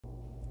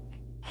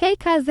Hey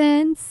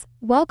cousins,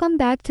 welcome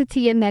back to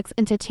TMX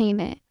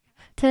Entertainment.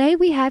 Today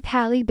we have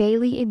Halle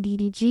Bailey and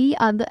DDG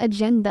on the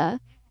agenda,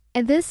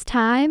 and this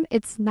time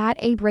it's not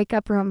a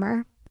breakup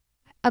rumor.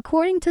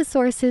 According to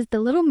sources, the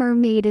Little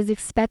Mermaid is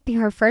expecting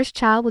her first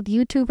child with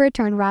YouTuber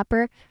turned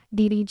rapper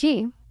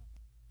DDG.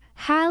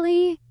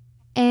 Halle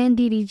and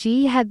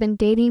DDG have been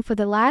dating for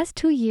the last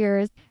 2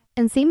 years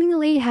and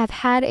seemingly have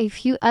had a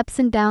few ups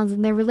and downs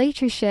in their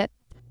relationship.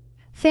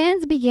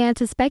 Fans began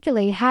to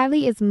speculate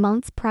Halle is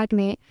months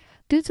pregnant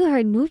due to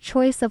her new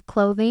choice of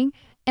clothing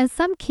and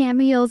some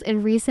cameos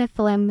in recent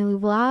family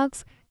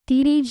vlogs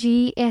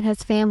DDG and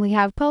his family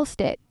have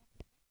posted.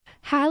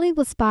 Halle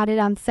was spotted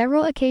on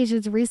several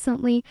occasions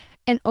recently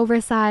in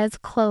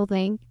oversized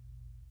clothing,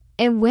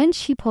 and when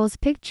she posts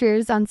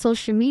pictures on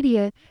social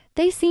media,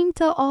 they seem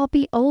to all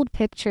be old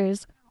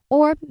pictures,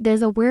 or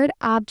there's a weird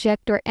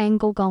object or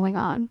angle going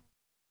on.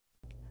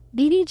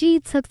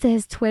 DDG took to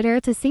his Twitter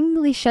to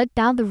seemingly shut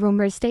down the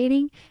rumors,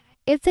 stating,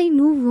 "It's a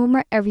new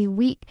rumor every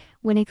week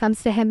when it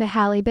comes to him and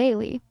Halle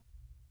Bailey."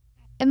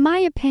 In my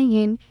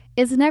opinion,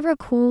 it's never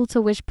cool to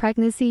wish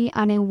pregnancy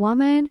on a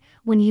woman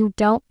when you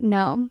don't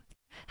know.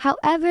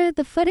 However,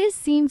 the footage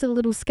seems a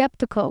little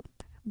skeptical.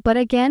 But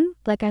again,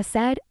 like I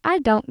said, I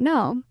don't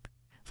know.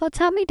 So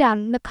tell me down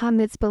in the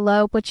comments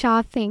below what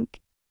y'all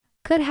think.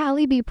 Could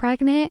Halle be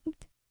pregnant?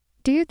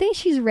 Do you think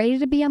she's ready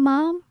to be a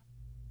mom?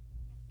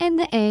 In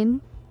the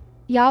end,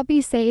 y'all be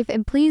safe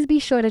and please be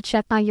sure to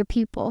check on your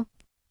people.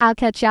 I'll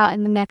catch y'all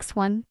in the next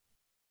one.